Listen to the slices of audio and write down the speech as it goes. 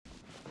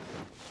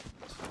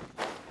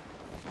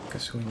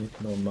Because we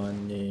need more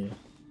money.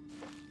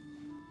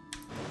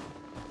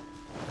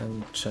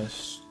 And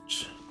chest.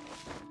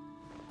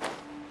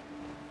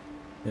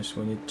 Yes,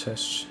 we need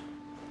chest.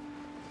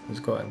 Let's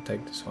go and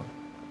take this one.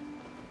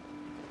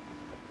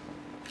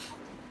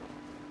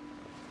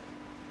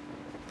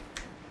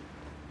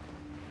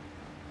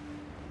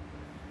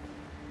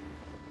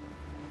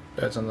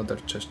 There's another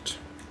chest.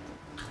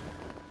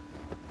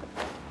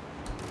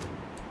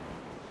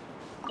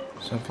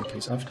 Something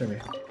is after me.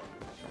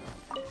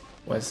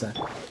 What's that?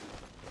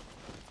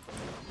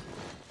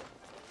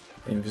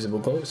 Invisible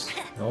ghost?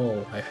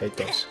 No, I hate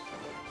those.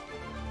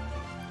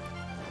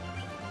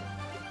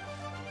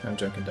 I'm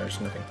joking, there's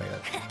nothing like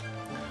that.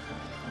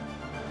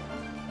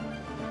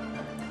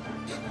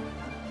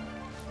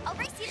 I'll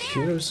race you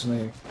there. Here's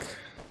like...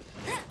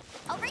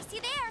 I'll race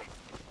you there.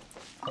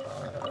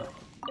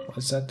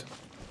 What's that?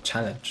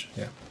 Challenge,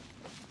 yeah.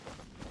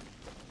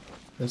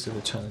 Let's do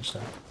the challenge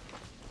then.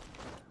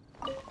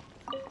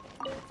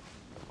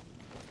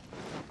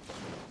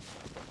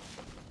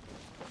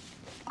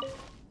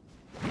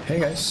 Hey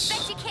guys,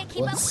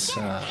 what's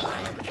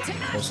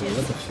was a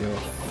lot of you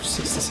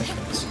 60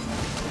 seconds.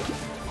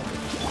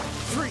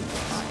 Free.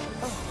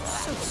 Oh,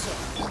 so.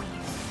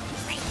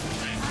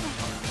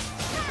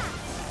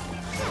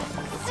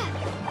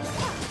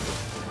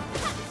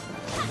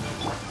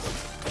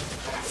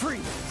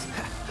 Free.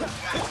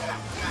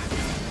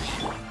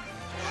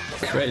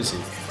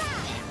 Crazy.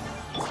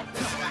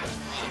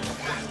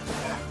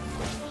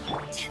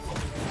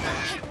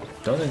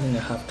 Don't even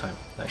have time.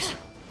 Nice.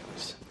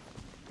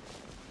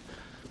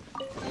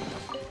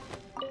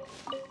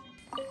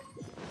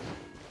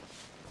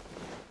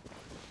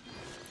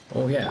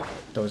 Oh yeah,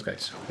 those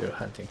guys. We're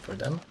hunting for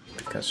them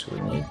because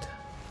we need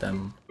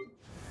them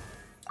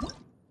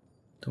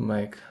to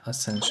make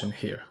ascension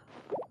here.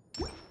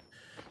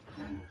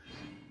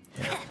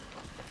 Yeah.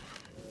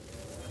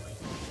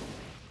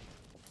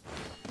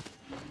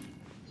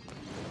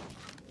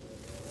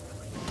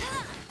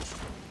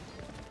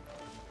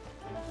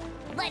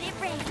 Let it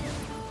rain.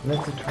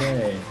 Let it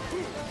rain.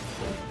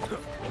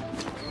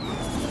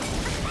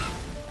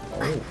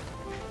 Oh.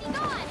 Be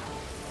gone.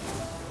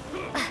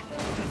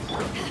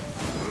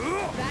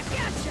 Back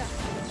at ya.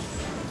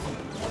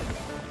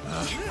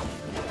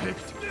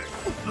 Picked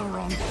the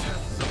wrong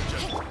test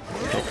subject.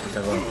 Pick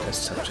the wrong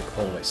test subject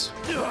always.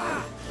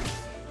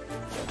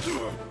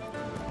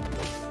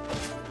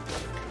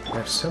 We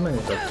have so many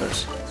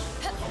doctors,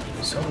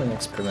 so many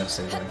experiments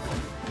they're doing.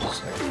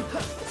 It's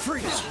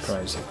like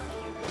surprising.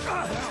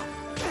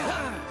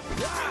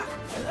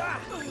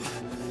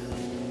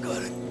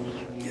 Gotta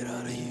get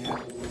out of here.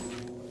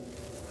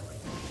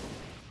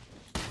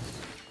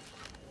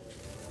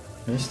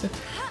 Missed it?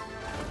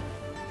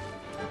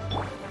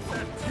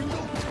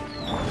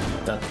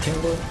 That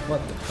tingle?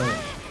 What the hell?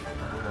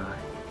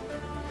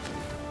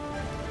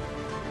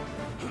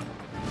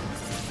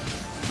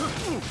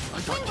 I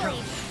got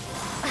killed.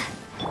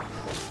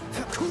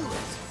 Cool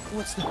it.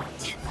 What's that?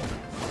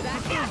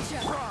 Back at ya.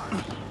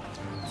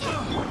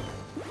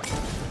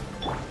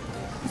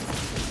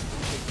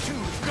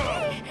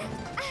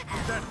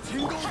 That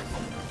tingle?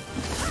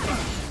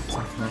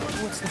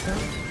 What's the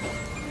hell?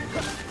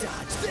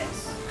 Dodge this.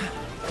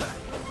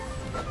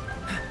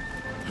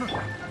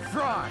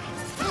 Fry.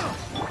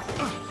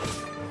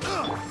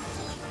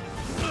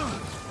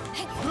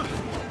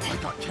 I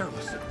got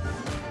careless.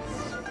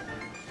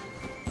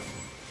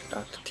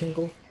 That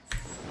tingle?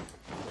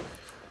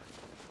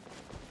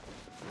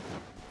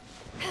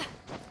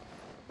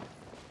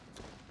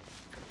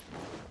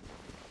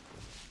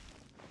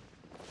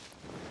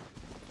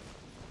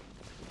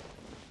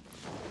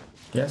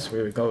 Yes,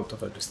 we will go to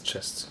this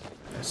chest.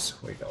 Yes,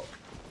 we go.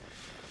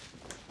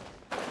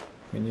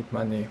 We need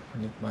money,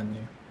 we need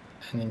money.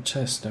 And in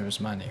chest there is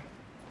money.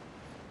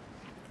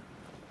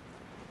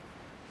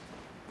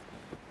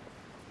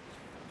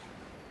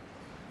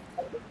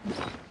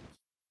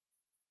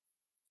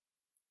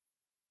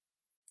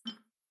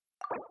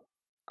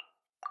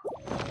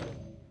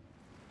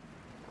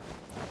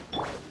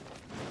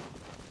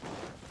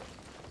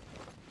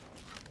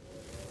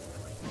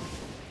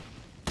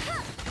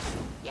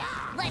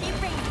 Let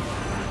it rain.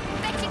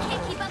 Bet you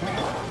can't keep up with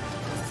it.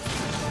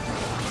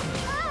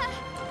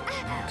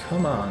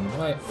 Come on,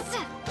 why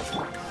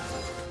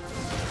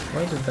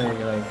did they,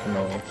 like, you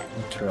know,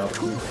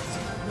 interrupt me?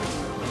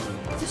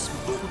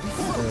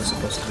 What was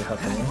supposed to be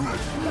happening?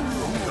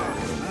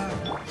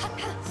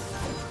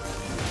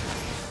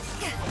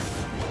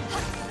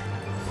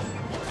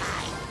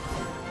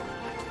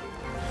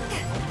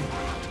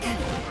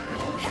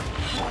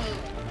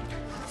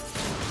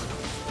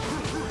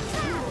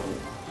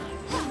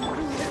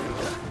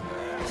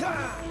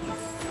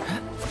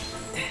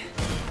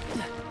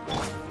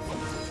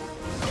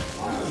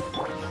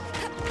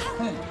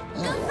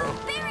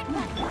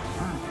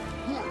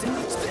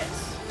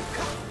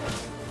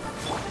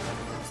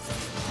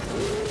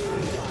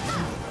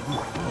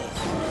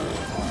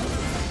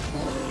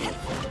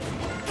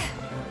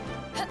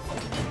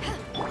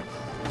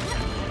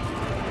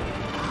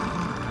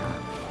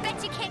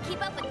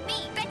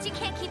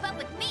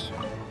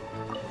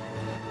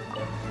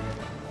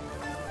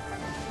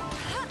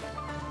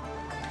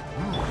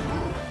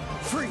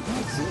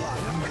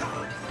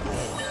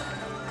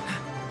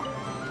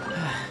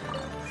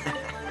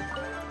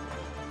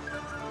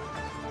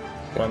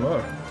 One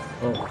more.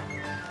 Oh.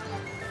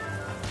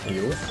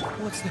 You?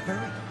 What's the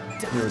hurry?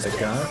 You're the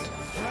guard?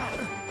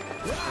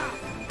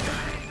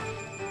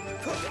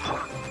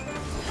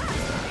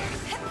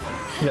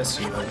 Yes,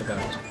 you are the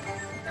guard.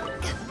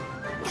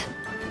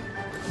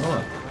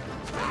 Oh.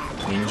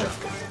 Ninja.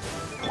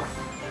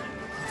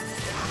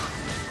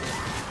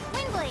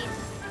 Windblade.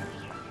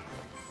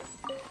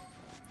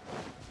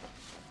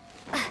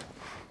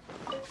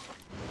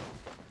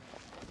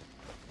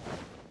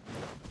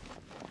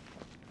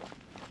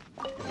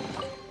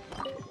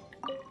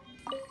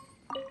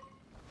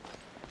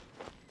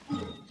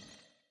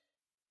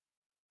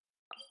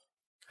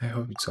 I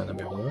hope it's gonna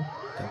be more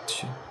than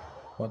she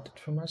wanted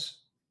from us.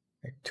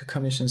 Like 2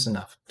 commissions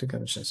enough. 2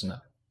 commissions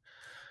enough.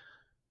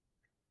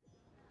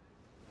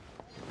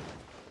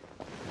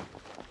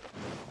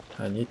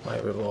 I need my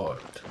reward.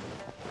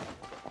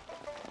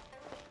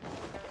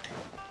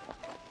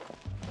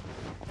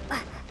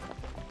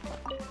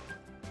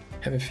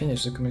 Have you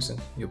finished the commission?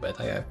 You bet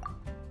I have.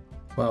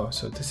 Wow,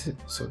 so this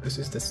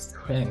is the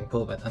Spring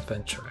Velvet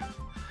Adventure.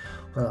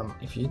 Well,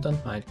 if you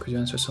don't mind, could you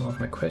answer some of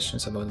my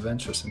questions about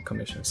adventures and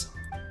commissions?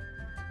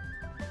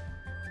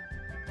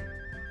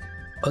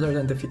 Other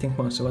than defeating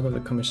monsters, what other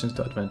commissions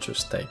do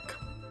adventures take?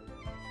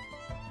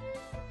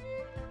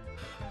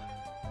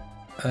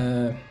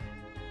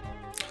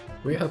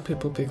 We help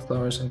people pick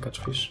flowers and catch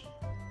fish.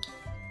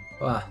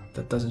 Ah,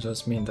 that doesn't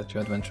just mean that you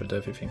adventured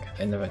everything.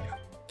 I never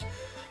knew.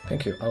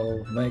 Thank you,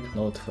 I'll make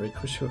note for it.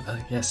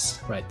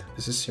 Yes, right,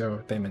 this is your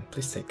payment.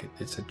 Please take it.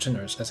 It's as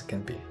generous as it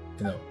can be,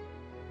 you know.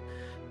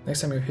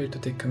 Next time you're here to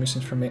take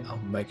commissions from me, I'll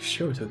make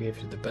sure to give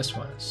you the best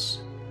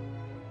ones.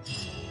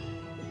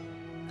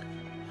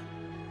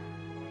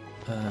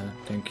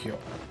 Thank you.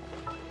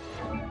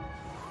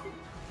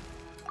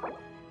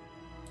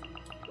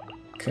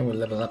 Can we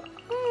level up?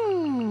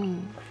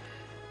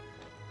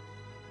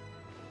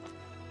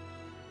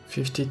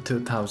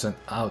 52,000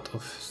 out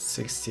of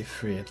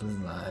 63.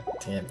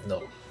 Damn,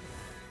 no.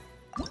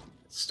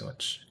 It's too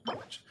much. Too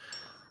much.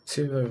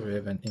 Silver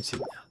ribbon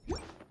insignia.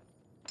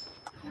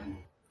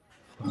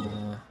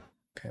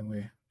 Can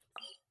we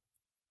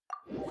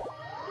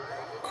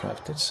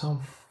craft it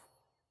some?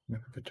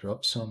 Maybe we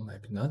drop some,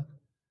 maybe not.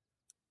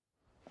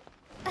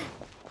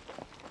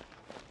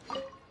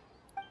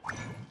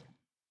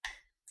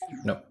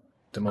 No,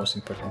 the most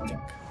important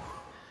thing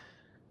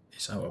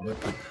is our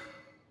weapon.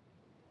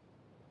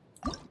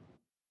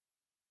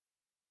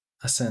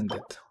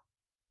 Ascended.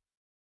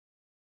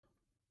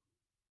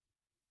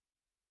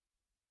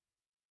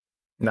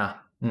 Nah,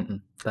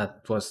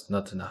 that was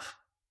not enough.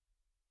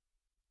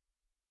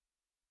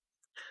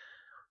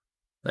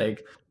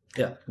 Like,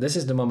 yeah, this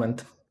is the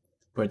moment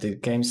where the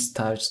game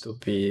starts to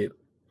be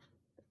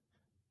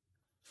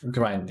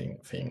grinding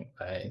thing.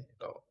 You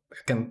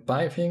can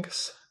buy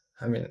things.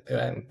 I mean, you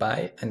can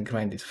buy and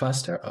grind it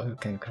faster, or you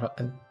can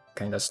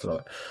kind of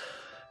slow.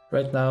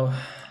 Right now,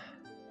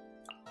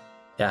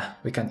 yeah,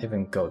 we can't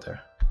even go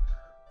there.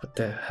 What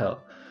the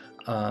hell?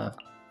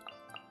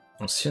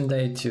 On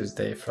Sunday,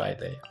 Tuesday,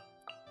 Friday.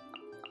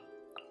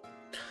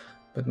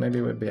 But maybe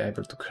we'll be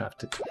able to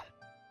craft it.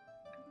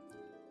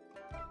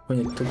 We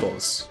need 2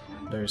 balls.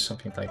 There is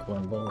something like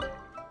 1 ball.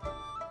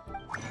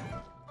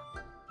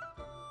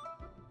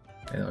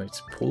 You know,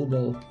 it's pool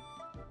ball.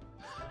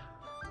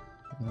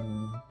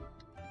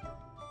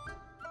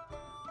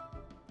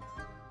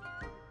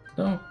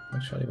 No,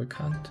 actually we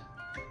can't.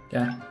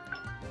 Yeah.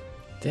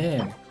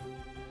 Damn.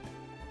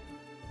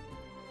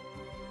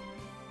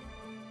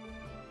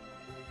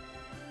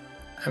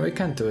 And we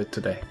can't do it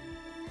today.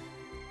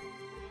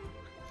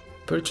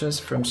 Purchase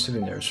from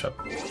souvenir shop.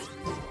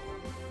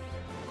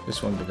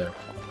 This won't be there.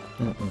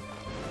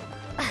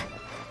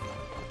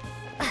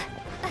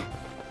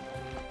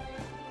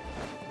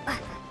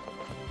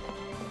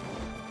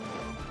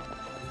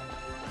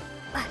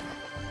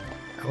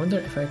 I wonder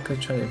if I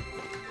could try to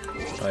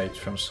buy it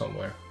from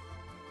somewhere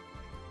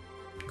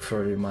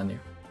for your money.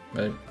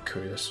 I'm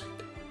curious.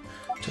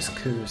 Just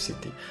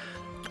curiosity.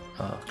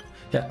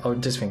 Yeah, or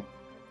this thing.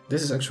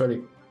 This is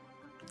actually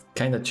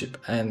kinda cheap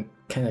and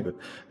kinda good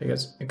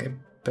because you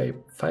can pay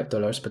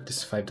 $5, but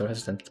this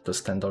 $5 then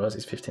plus $10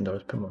 is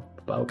 $15 per month.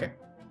 But okay.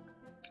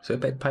 So you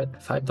pay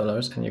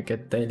 $5 and you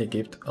get daily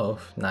gift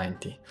of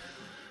 90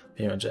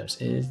 Hero Gems.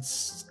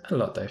 It's a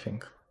lot, I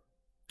think.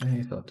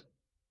 I thought.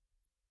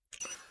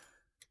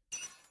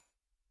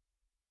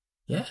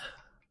 Yeah.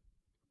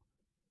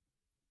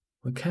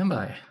 We can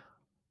buy.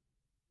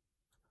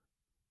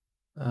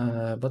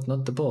 But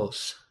not the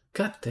balls.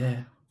 God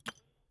damn.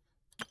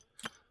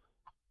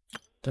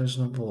 There's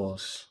no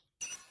balls.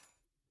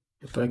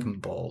 You're breaking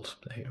balls,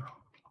 player.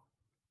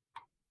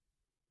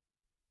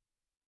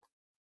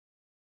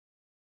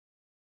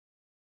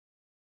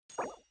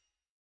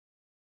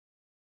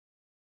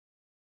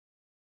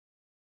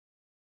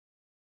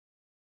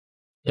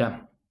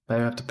 Yeah, but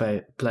you have to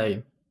play.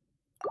 You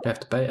have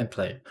to pay and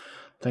play.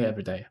 Play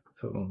every day.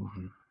 So,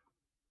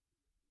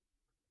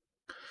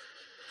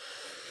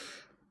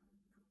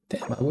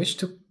 damn, I wish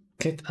to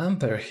get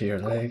Amber here,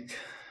 like...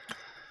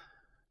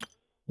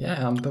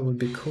 Yeah, Amber would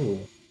be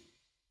cool.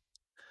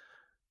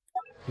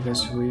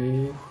 Because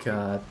we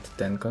got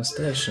 10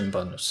 constellation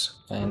bonus,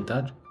 and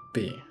that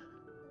be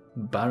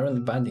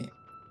Baron Bunny.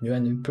 New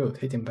and improved,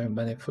 hitting Baron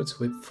Bunny foots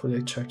with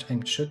fully charged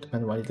aim shoot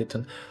and while it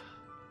on.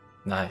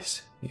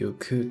 Nice, you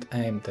could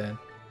aim the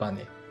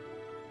bunny.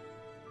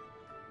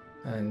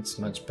 And it's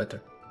much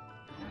better.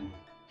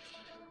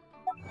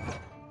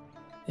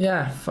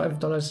 Yeah,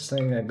 $5 is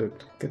like a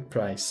good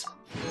price.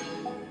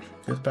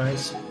 Good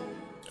price.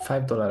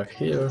 $5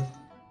 here.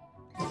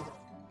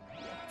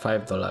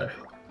 $5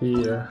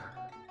 here.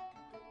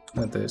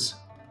 Not this.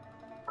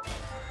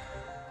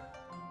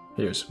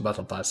 Here's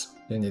Battle Pass.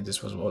 You need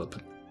this as well,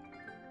 but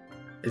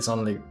it's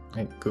only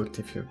like, good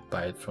if you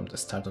buy it from the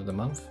start of the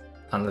month,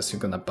 unless you're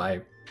gonna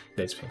buy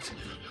these things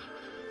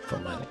for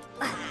money.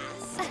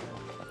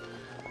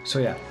 So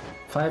yeah,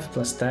 5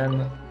 plus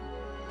 10.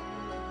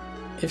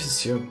 If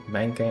it's your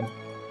main game,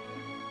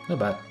 not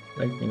bad.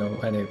 Like, you know,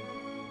 any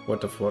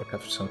World of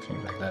Warcraft or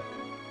something like that.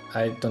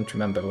 I don't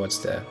remember what's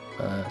the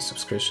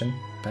subscription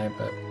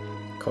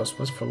cost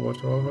was for World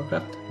of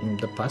Warcraft in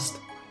the past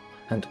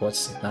and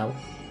what's it now.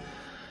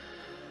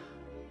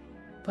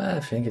 But I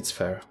think it's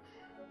fair.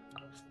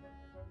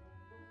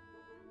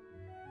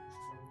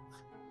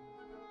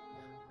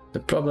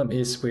 The problem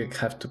is we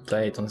have to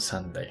play it on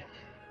Sunday.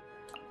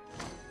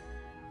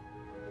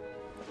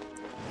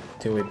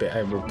 Till we be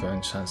able to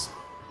enchant.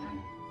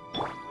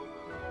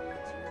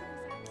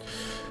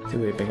 Till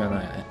we be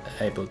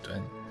able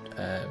to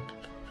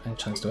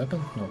enchant the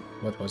weapon? No,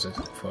 what was it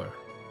for?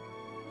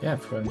 Yeah,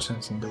 for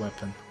enchanting the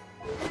weapon.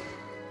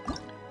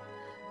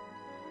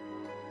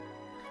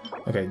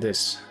 Okay,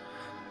 this.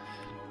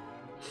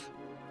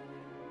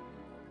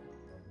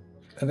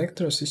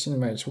 Electrocystin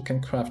mage, we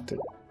can craft it.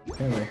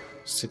 Anyway,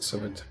 6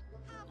 of it.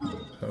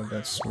 So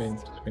that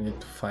means we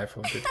need 5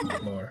 of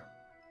it more.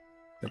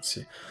 Let's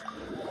see.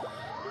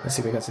 Let's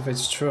see, because if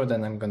it's true,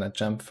 then I'm gonna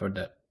jump for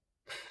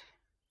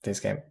this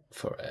game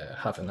for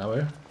half an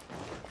hour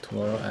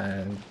tomorrow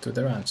and do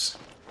the runs.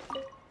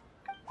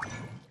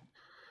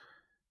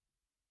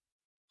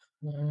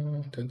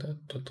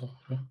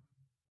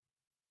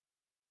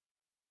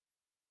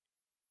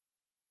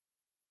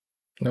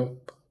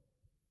 Nope.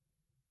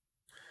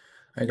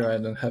 Either I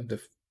don't have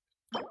the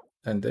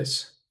and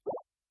this.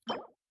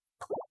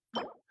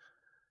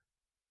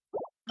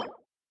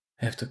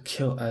 I have to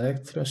kill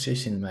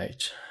Electrocystin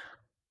mage.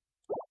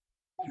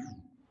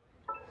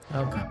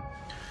 Okay.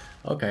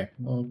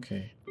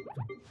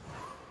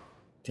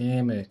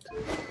 Damn it.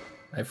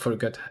 I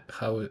forgot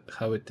how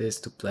it is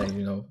to play,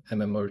 you know,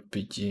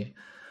 MMORPG,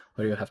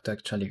 where you have to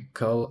actually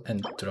go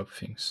and drop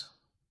things.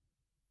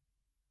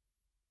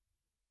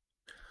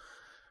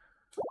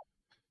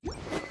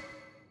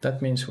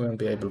 That means we won't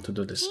be able to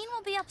do this. Jean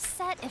will be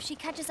upset if she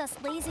catches us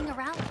lazing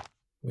around.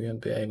 We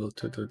won't be able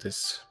to do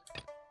this.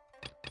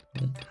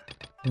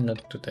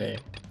 Not today.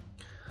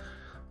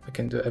 We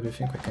can do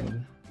everything we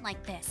can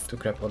like this to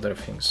grab other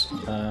things.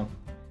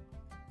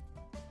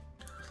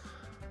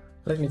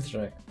 Let me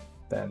try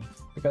then,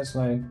 because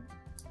like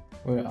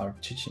we are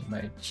teaching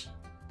mage.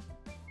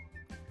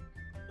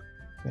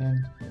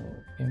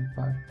 Genshin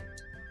Impact.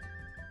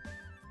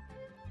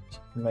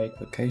 Make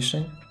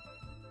location.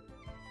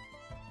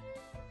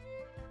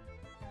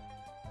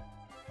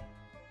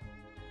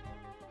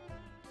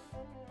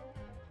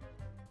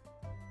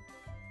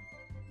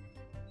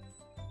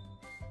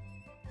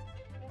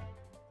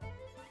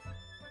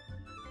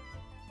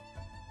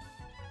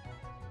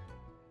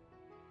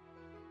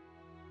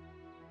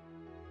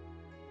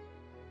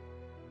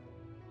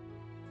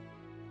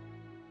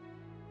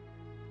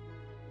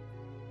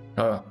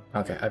 Oh,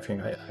 okay, I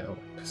think I oh,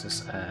 this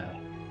is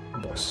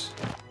boss.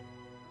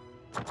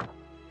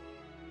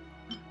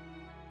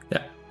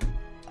 Yeah.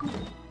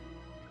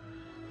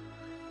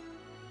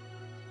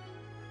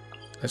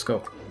 Let's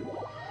go.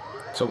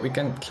 So we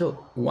can kill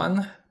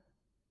 1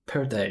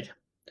 per day.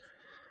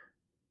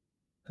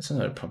 That's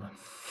another problem.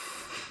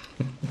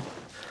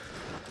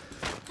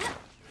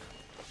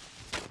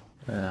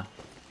 Yeah.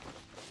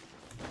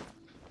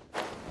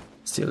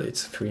 Still,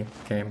 it's a free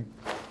game.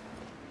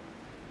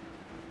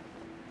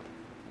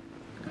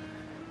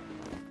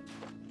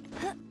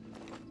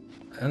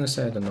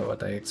 Honestly, I don't know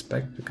what I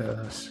expect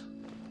because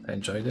I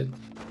enjoyed it.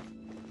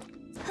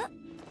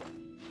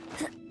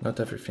 Not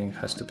everything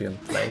has to be on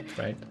plate,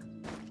 right?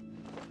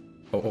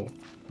 Oh,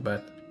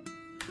 but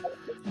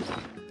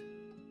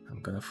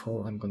I'm gonna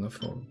fall.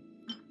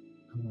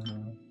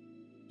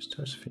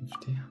 Stars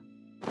 50.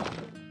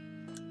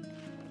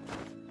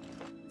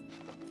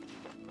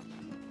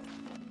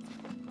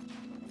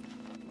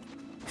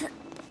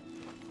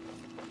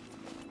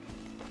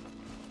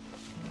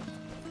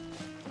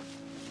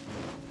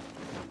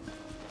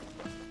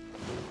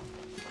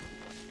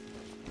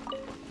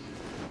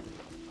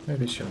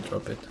 Maybe she'll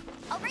drop it.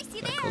 I'll race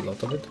you Like there. a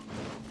lot of it.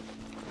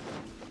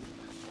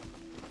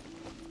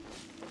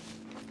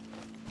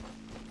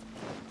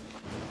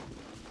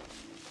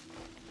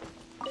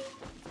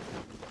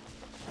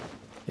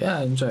 Yeah,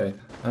 I enjoy it.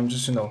 I'm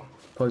just, you know,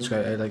 Polish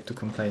guy, I like to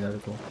complain a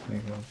little.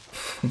 You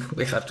know.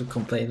 We have to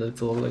complain a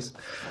little always.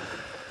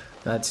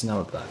 That's in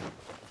our blood.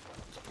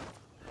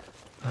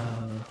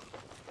 I'm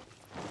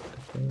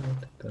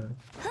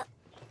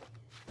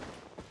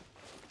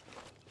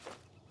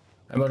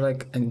more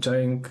like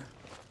enjoying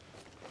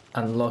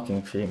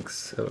unlocking things,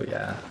 so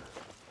yeah,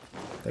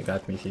 they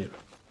got me here.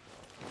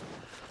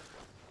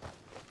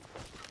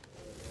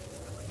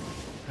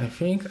 I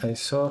think I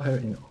saw her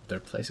in other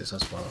places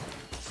as well.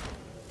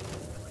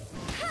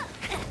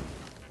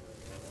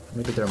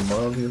 Maybe there are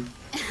more of you.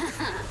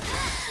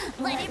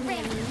 Let it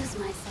rain. Lose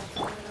myself a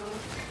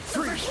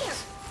little. Over here.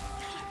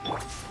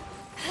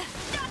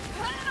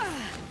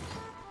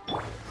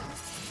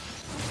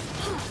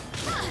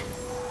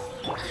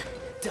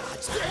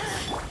 Dodge this.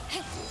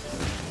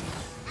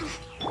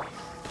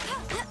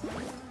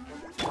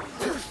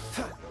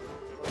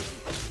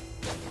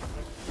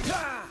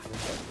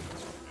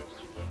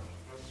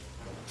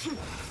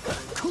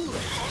 Cool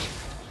it.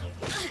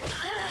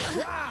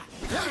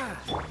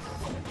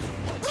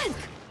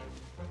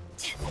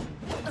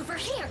 Over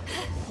here.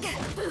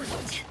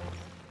 Boost.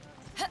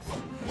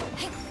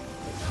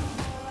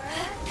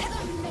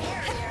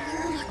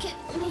 Look at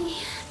me.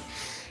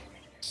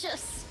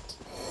 Just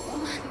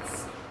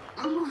once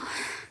more.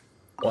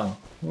 One.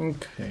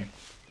 Okay.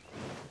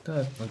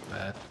 That's not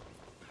bad.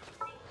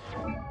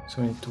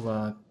 So we need to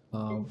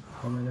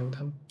how many of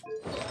them?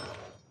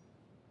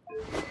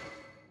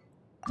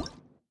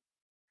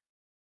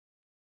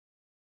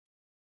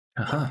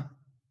 Aha.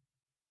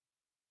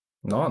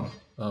 None.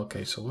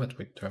 Okay, so what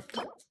we dropped?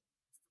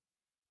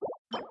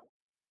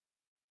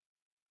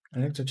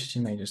 Electricity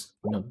mages.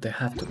 No, there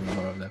have to be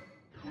more of them.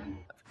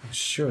 I'm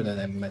sure that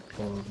I met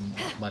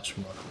much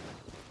more.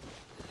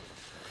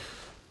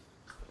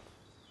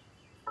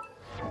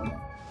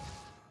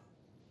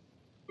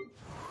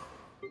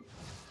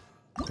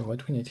 Okay,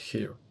 what we need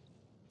here?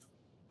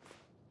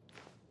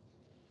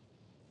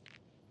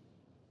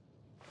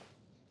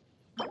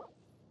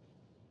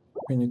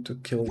 We need to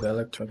kill the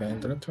electro guy,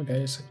 and the electro guy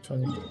is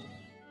actually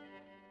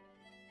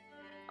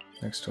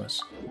next to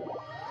us.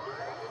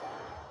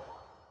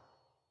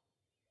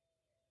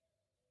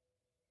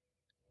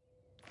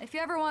 If you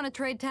ever want to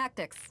trade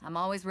tactics, I'm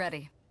always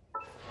ready.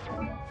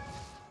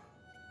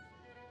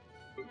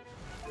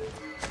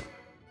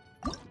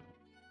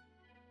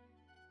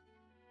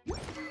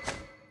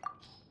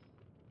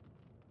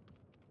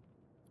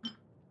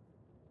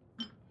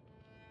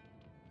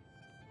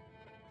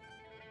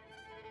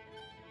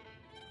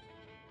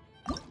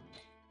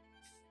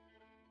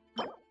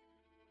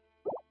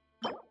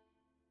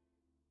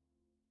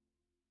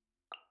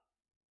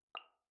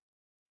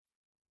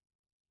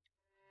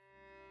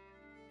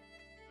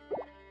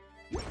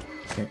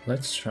 Okay,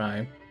 let's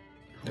try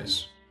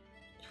this.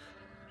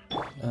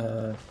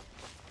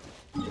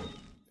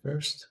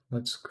 First,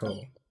 let's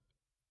go.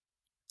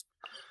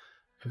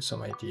 Have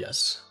some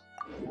ideas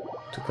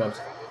to craft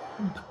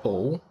the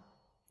bow.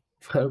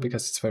 Well,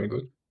 because it's very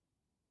good.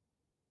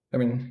 I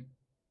mean,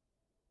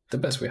 the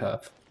best we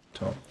have.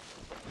 So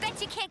Bet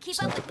you can't keep it's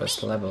up not the with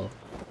best me. level.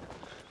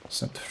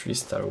 It's not a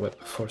 3-star weapon,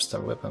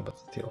 4-star weapon, but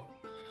still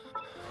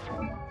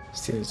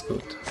it's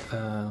good.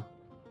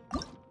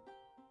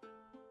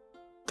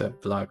 The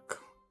black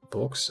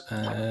box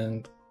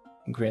and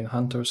green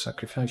hunter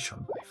sacrificial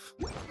knife.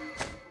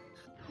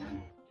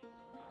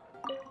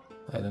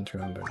 I don't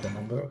remember the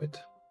number of it.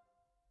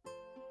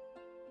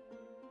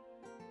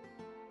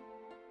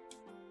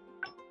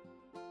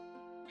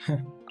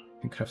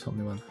 You craft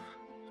only one.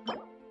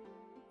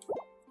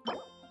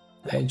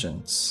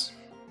 Agents.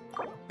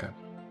 Okay.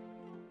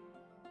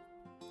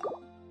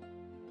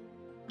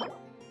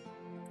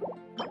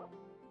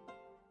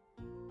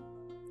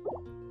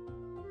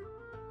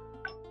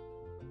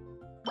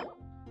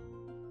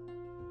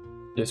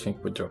 This thing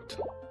we dropped.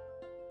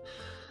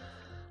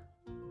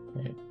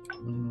 Okay.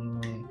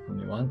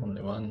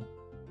 Only one.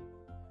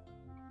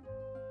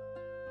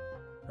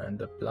 And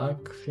the black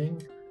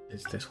thing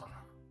is this one.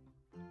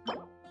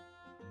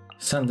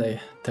 Sunday,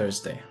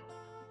 Thursday.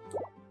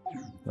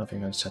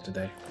 Nothing on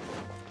Saturday.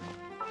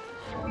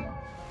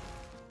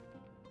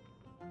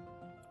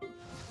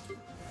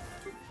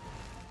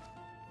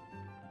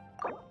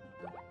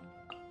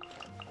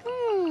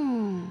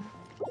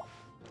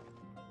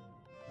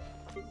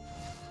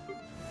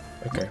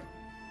 Okay.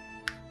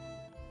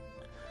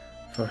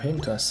 For him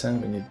to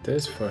ascend, we need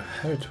this. For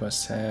her to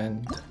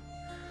ascend,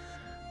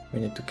 we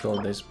need to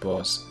kill this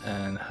boss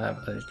and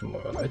have a little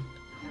more of it.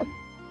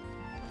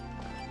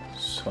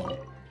 So,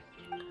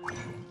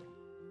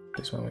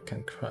 this one we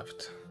can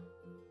craft.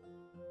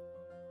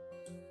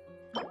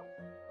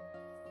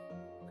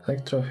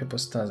 Electro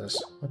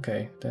hypostasis.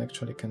 Okay, they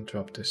actually can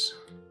drop this.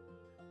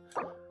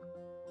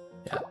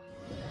 Yeah.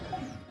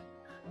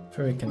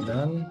 Very can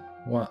done.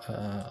 One,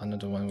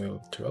 another one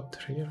will drop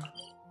here.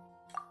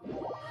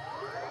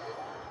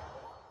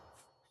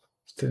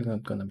 Still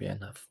not gonna be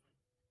enough.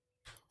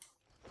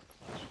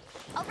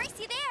 I'll race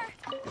you there.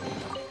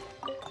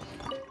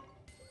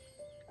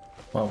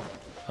 Wow.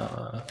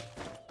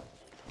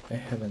 I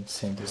haven't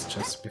seen this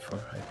just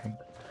before, I think.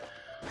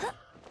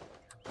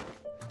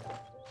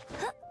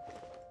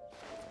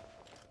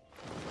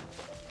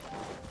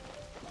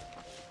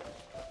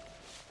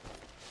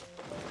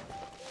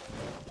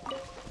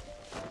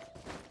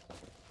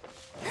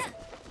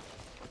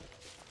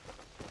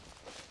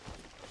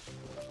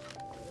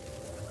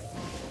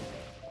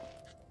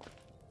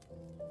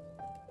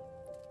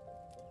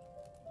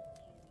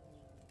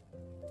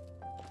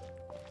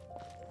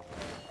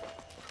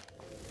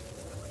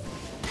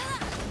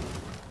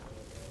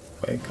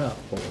 Wake up,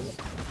 all.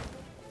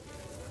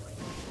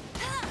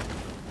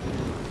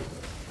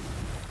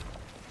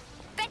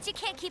 Bet you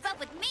can't keep up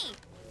with me.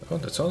 Oh,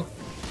 that's all?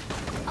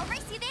 I'll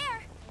race you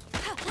there.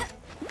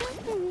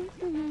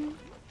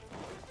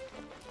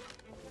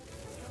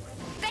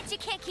 Bet you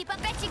can't keep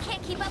up. Bet you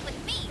can't keep up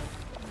with me.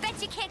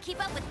 Bet you can't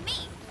keep up with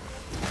me.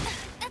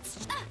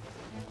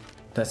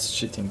 That's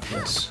cheating,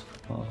 yes.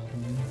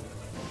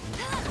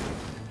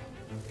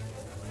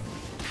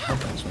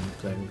 Happens when you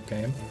play the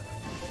game.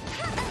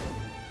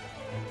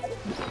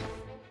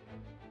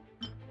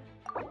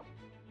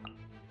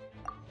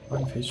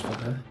 One fish for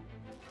her.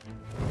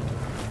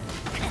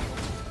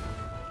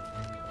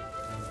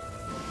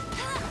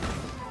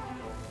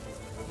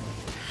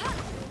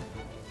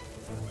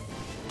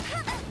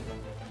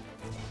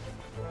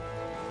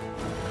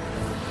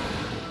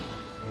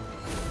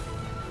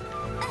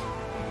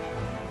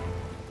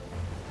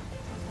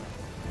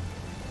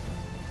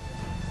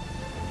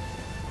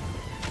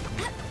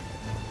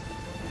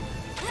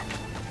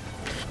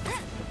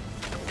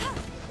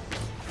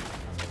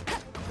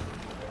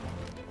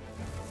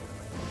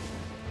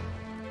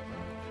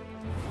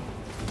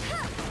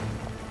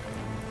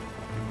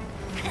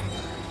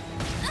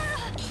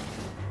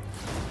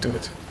 Do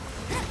it.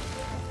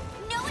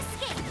 No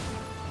escape.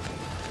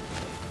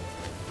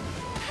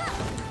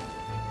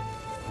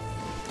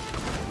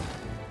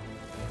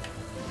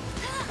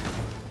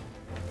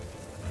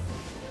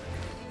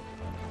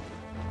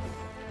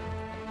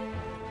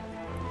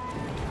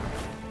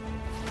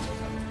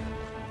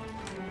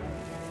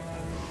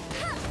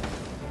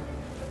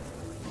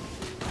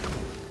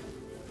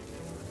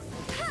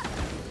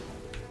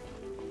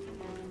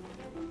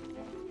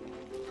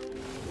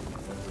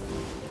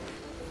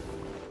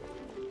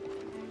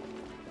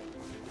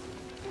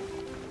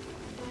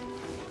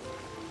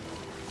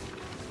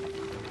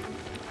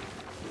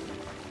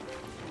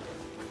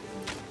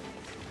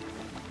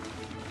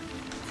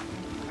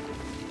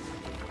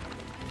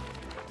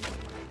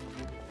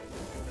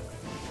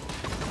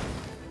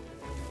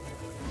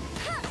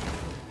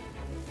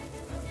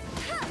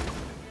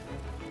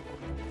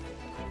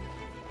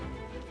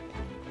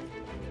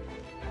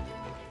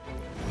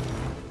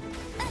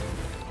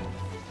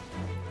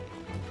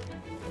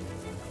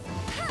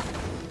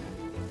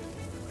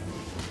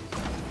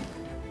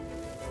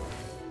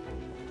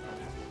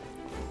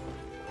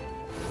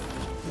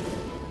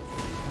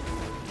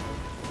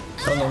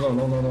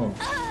 No.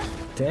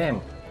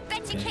 Damn.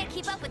 Bet you can't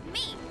keep up with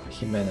me.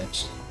 He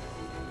managed.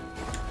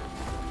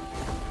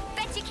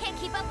 Bet you can't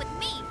keep up with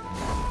me.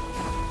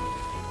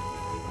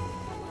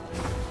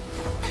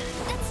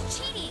 That's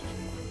cheating.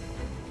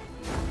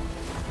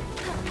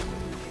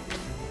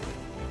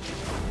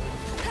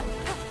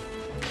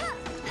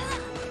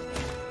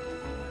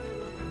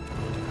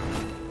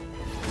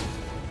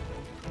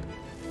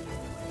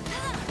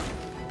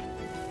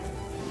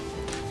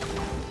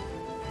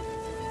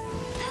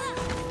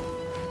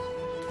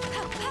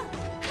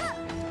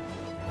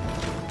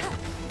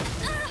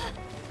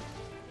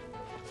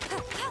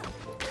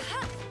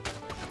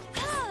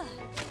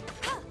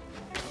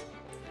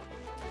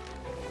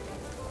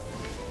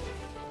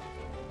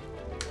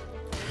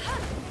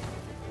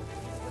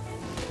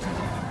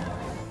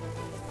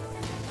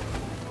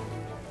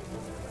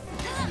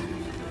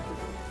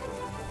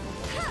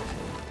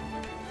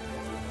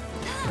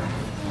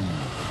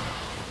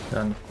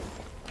 Done.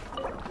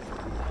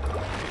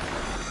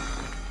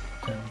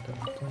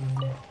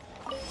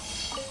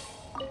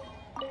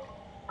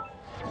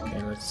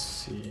 Okay, let's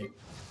see.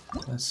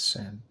 Let's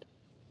send.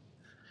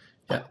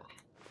 Yeah.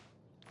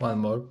 One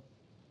more.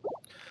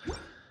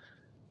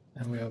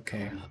 And we're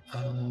okay.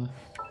 Can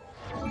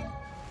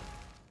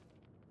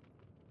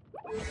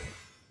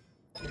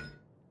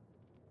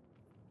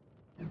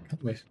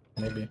we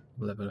maybe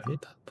level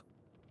it up?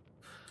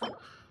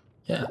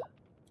 Yeah.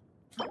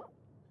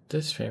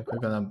 This stream we're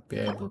gonna be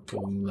able to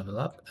level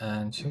up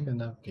and she's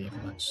gonna be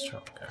much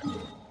stronger.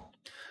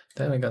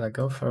 Then we're gonna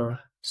go for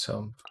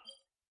some...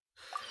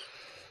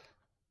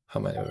 How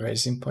many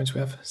raising points we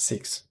have?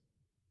 6.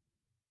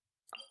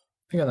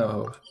 We're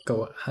gonna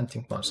go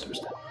hunting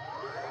monsters then.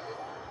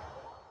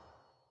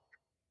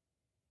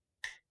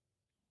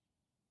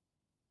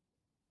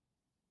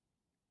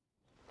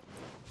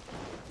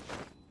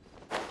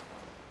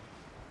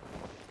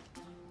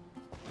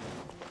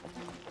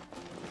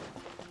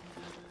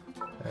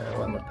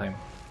 One more time.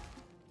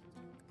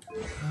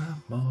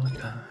 One more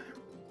time.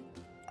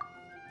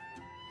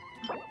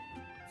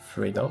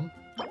 Freedom.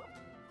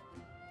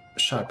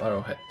 Sharp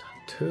arrowhead.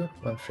 2,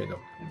 1 freedom.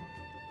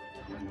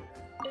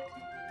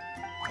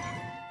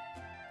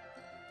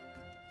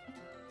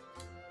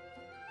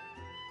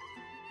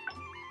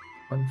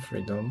 One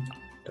freedom.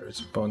 There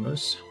is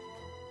bonus.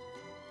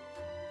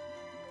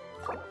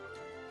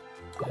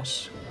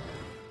 Yes.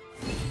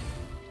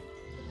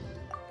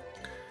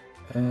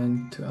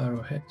 And 2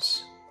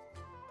 arrowheads.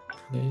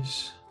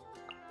 Please.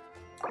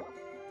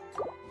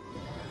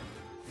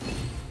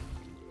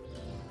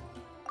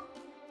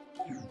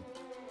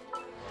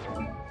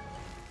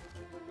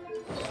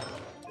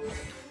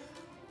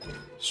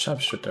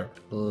 Sharpshooter,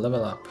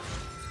 level up.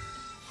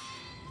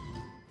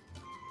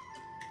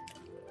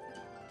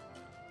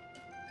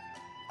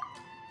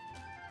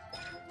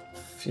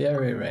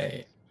 Fiery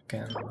Ray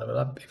can level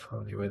up if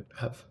only we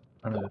have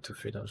another 2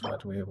 freedoms,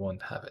 but we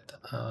won't have it.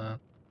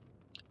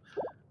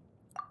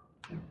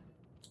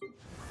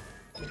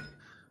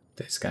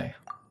 This guy.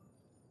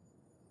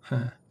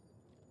 Huh.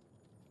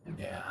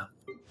 Yeah.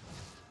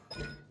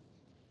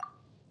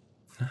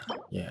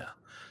 Yeah.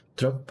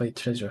 Dropped by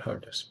treasure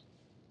hoarders.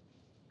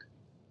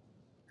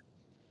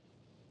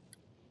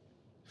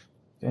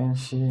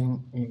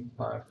 Genshin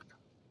Impact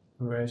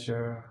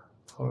treasure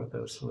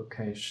hoarders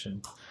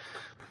location.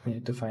 We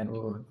need to find a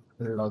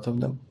lot of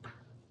them.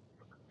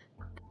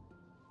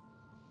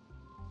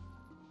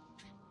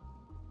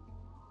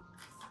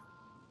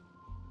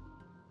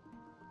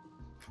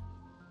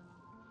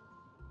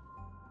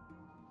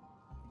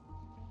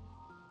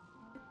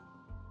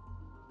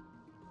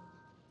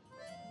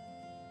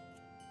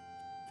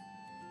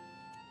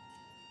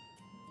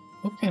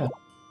 Okay.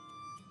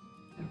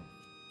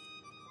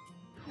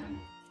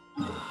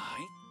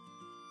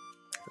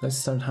 Let's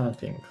start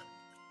hunting.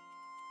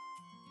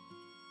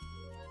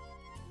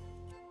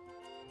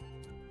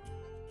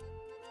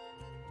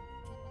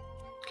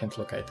 Can't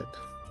locate it.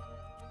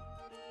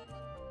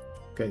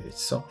 Okay,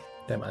 so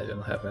damn, I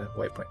don't have a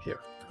waypoint here.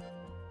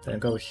 Then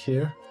go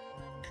here,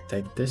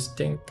 take this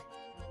thing,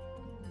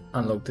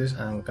 unlock this,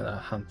 and I'm gonna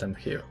hunt them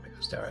here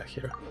because they are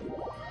here.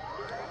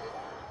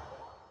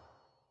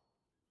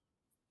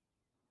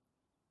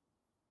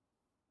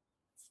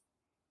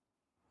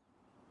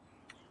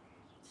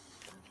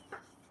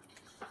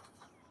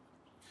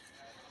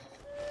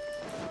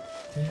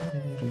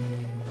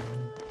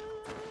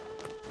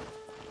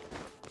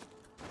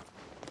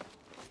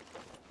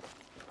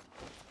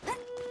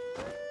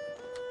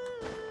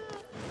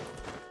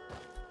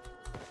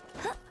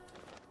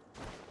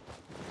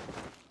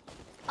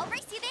 I'll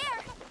race you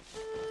there.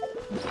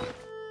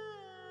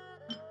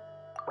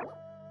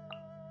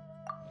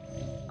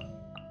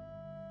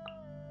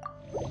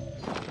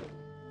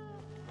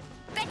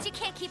 Bet you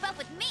can't keep up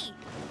with me.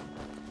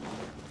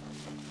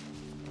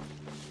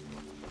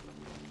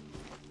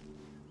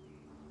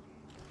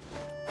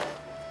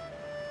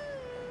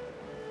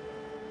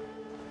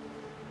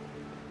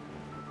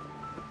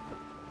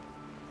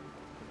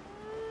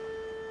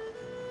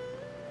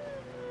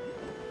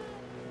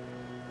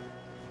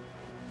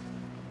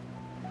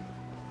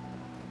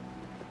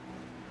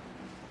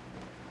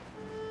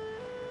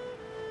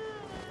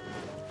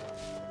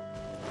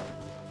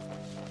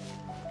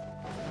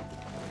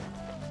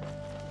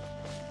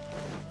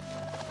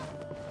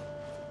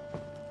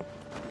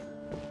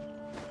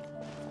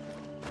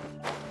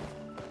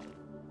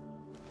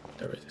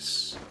 There it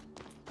is.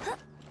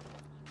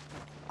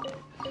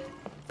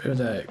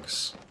 Bird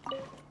eggs.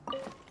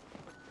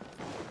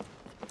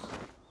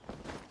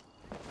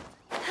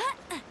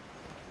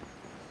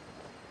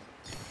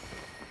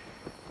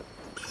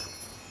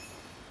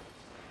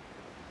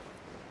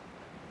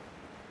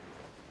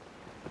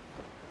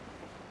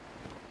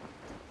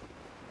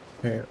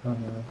 Okay,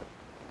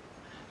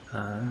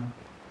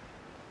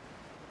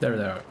 there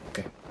they are.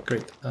 Okay,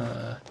 great.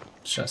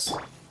 Just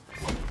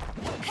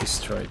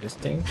destroy this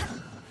thing.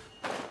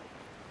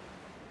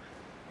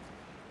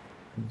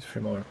 Need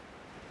 3 more.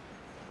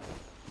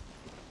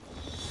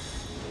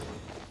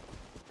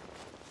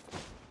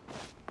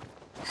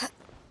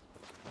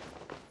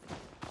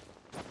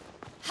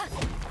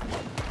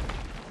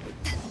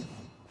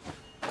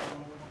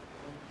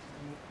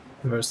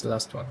 Where's the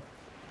last one?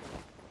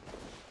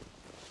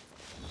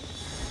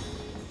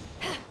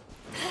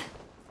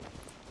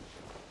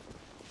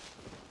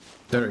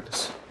 There it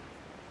is.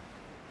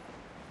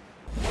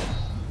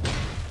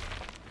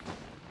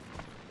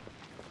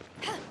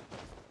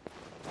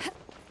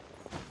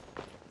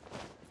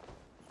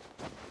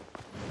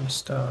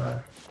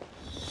 Star.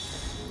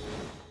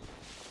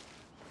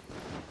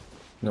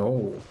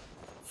 No.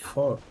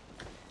 Fuck.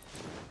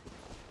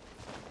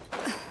 I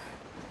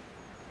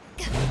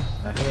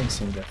haven't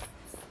seen that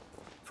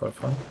for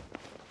fun.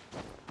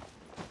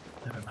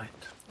 Never mind.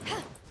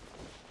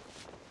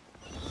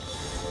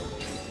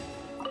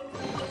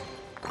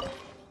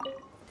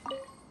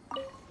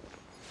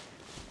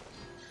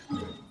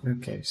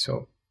 Okay,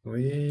 so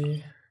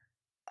we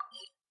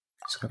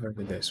discovered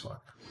this one.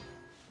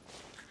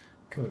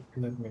 Good,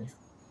 let me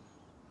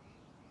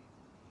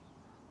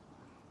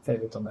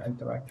save it on the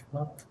interactive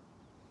map.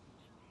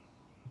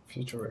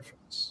 Future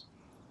reference.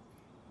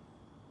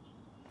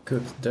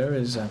 Good, there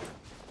is a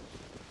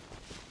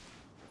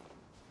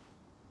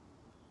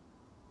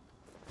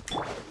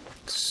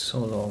so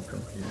long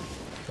from here.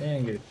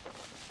 Dang it.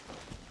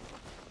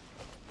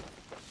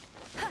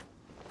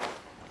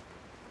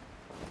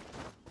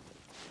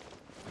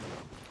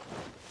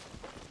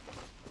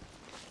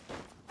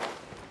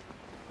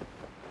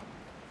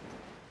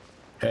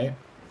 Okay,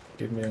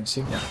 give me an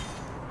insignia.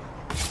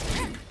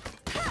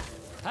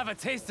 Have a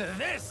taste of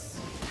this.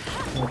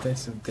 Have a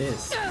taste of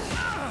this.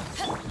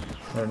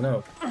 Or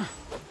no.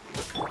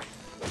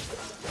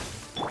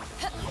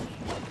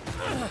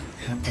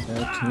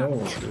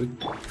 No,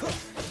 dude.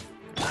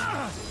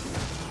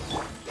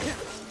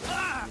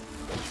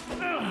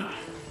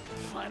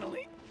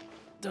 Finally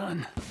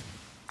done.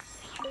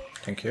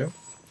 Thank Thank you.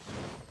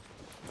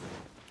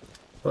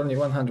 Only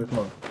 100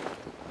 more.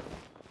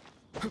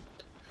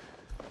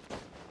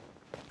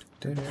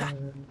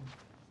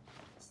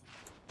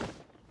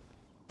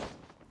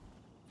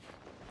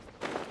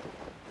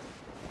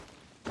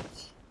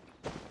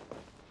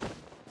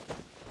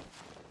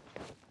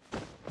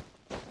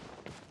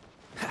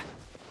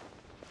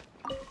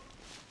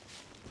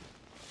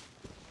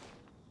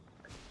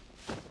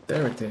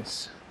 There it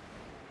is.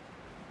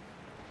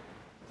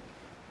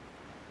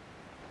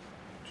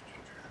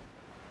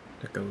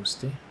 The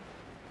ghosty.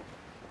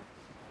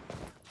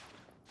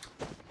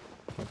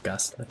 Or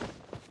Ghastly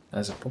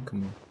as a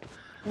Pokemon.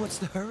 What's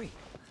the hurry?